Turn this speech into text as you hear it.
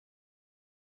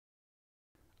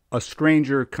A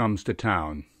stranger comes to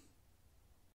town.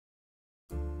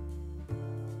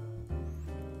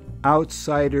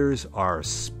 Outsiders are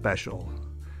special.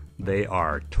 They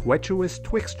are treacherous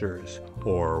twixters,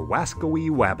 or wascoey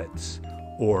wabbits,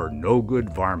 or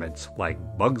no-good varmints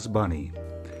like Bugs Bunny.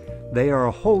 They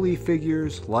are holy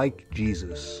figures like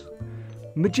Jesus.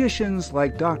 Magicians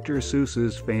like Dr.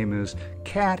 Seuss's famous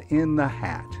Cat in the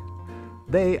Hat.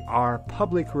 They are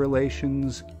public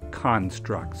relations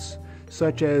constructs,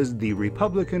 such as the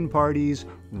Republican Party's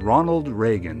Ronald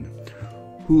Reagan,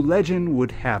 who, legend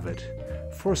would have it,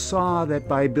 foresaw that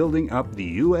by building up the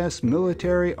U.S.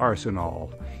 military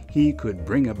arsenal, he could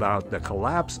bring about the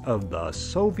collapse of the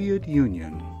Soviet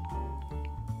Union.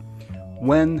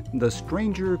 When the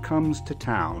stranger comes to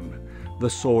town, the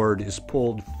sword is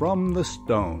pulled from the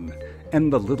stone,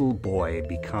 and the little boy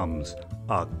becomes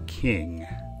a king.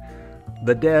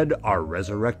 The dead are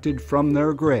resurrected from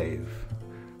their grave.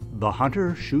 The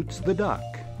hunter shoots the duck,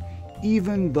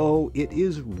 even though it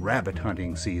is rabbit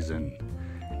hunting season.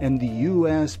 And the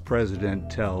U.S.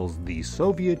 President tells the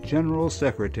Soviet General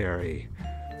Secretary,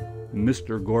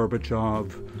 "Mr.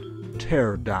 Gorbachev,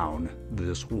 tear down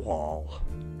this wall."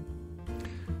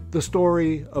 The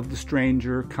story of the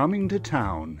stranger coming to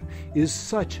town is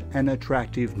such an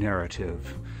attractive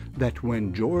narrative that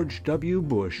when George W.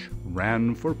 Bush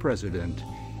ran for president,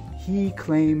 he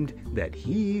claimed that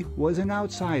he was an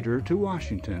outsider to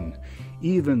Washington,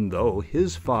 even though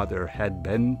his father had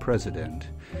been president,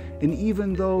 and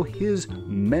even though his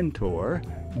mentor,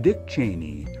 Dick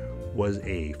Cheney, was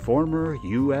a former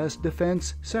U.S.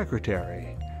 Defense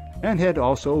Secretary, and had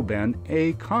also been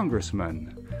a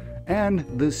congressman, and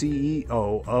the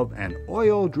CEO of an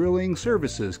oil drilling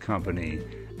services company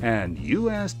and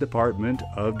U.S. Department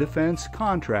of Defense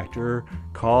contractor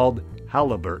called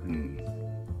Halliburton.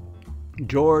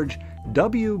 George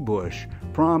W. Bush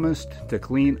promised to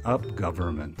clean up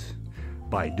government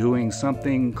by doing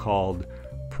something called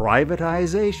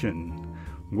privatization,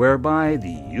 whereby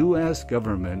the U.S.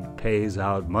 government pays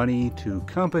out money to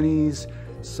companies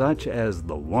such as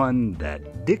the one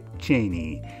that Dick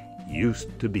Cheney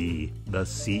used to be the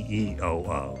CEO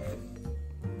of.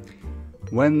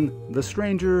 When the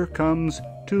stranger comes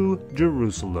to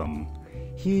Jerusalem,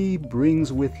 he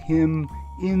brings with him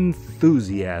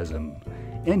enthusiasm,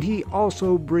 and he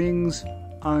also brings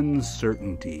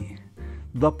uncertainty,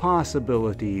 the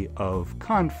possibility of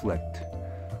conflict,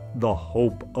 the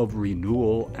hope of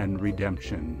renewal and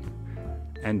redemption,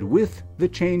 and with the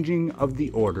changing of the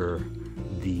order,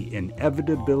 the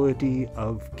inevitability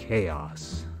of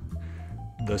chaos.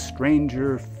 The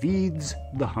stranger feeds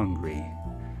the hungry.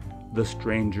 The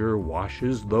stranger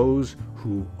washes those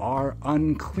who are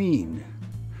unclean.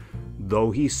 Though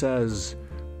he says,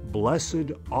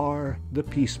 "Blessed are the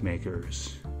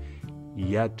peacemakers,"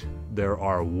 yet there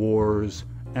are wars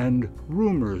and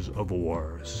rumors of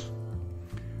wars.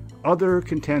 Other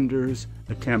contenders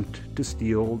attempt to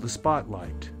steal the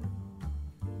spotlight.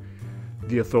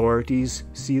 The authorities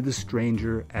see the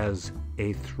stranger as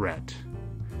a threat.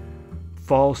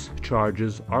 False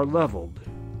charges are leveled.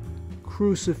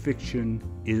 Crucifixion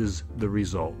is the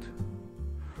result.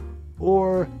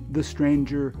 Or the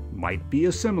stranger might be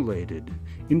assimilated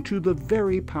into the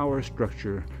very power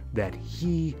structure that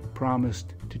he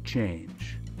promised to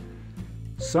change.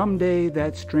 Someday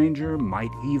that stranger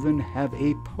might even have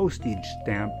a postage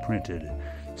stamp printed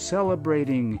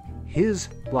celebrating his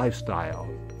lifestyle,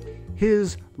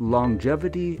 his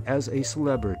longevity as a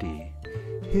celebrity,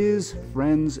 his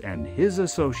friends and his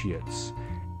associates,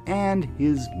 and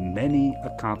his many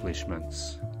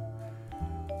accomplishments.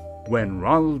 When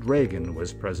Ronald Reagan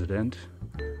was president,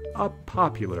 a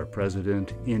popular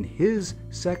president in his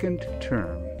second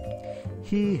term,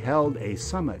 he held a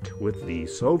summit with the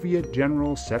Soviet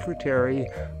General Secretary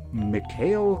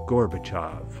Mikhail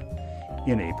Gorbachev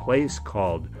in a place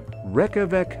called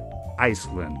Reykjavik,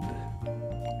 Iceland.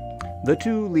 The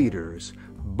two leaders,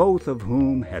 both of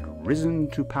whom had risen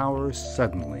to power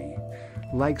suddenly,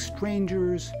 like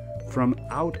strangers from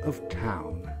out of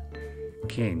town,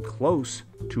 came close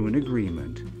to an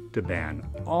agreement to ban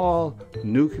all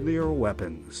nuclear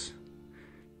weapons.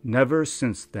 Never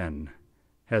since then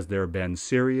has there been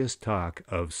serious talk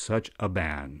of such a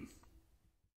ban.